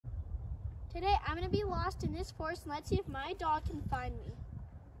Today I'm going to be lost in this forest and let's see if my dog can find me.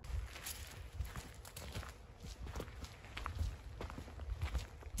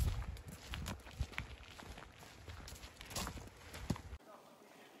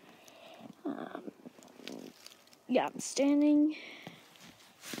 Yeah, I'm standing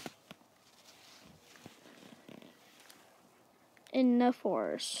in the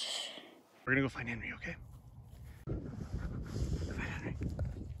forest. We're gonna go find Henry, okay? Go find Henry.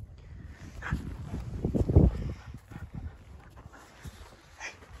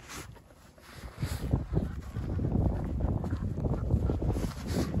 Hey.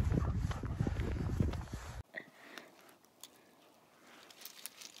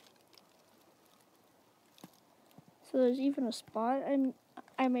 So there's even a spot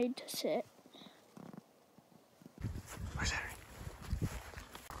I made to sit. Where's Henry?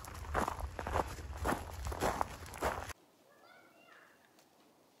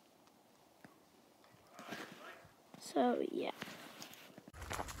 So yeah.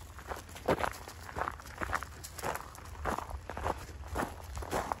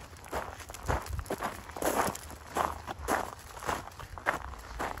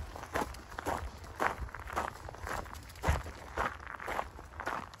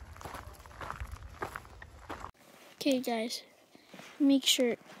 Okay guys, make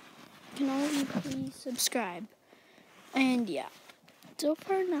sure, can all of you please subscribe? And yeah, so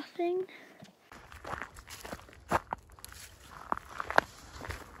far nothing.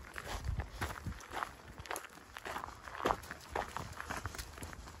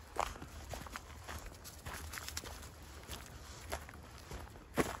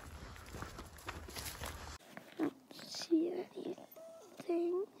 I don't see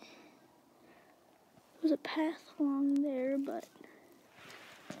anything. There's a path along there, but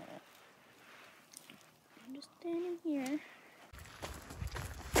I'm just standing here.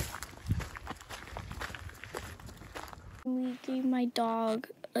 We gave my dog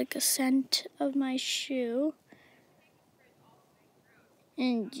like a scent of my shoe.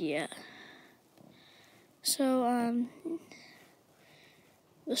 And yeah. So,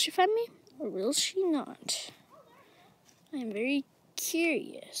 will she find me or will she not? I'm very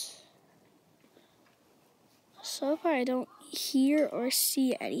curious. So far, I don't hear or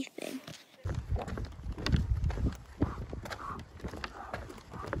see anything.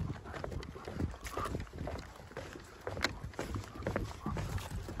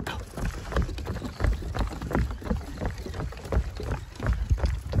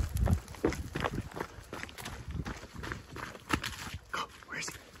 Go. Where is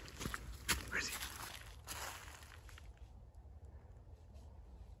he? Where is he?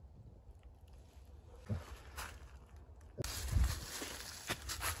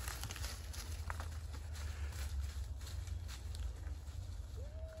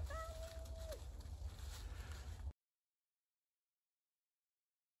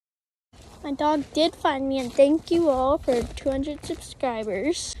 My dog did find me, and thank you all for 200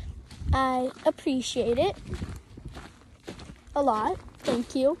 subscribers. I appreciate it a lot.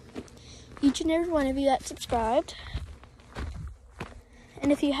 Thank you. Each and every one of you that subscribed.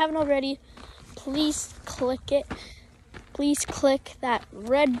 And if you haven't already, please click it. Please click that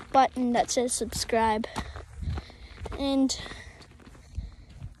red button that says subscribe. And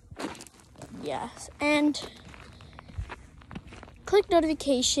yes, and click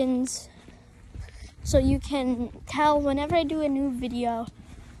notifications so you can tell whenever I do a new video.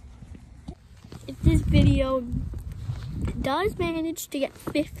 If this video does manage to get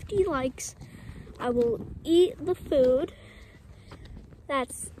 50 likes, I will eat the food.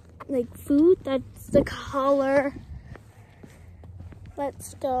 That's like food, that's the color.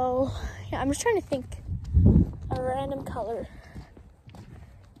 Let's go. Yeah, I'm just trying to think a random color.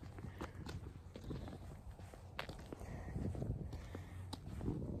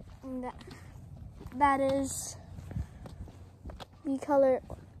 And that is the color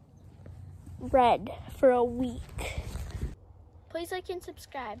red for a week. Please like and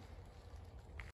subscribe.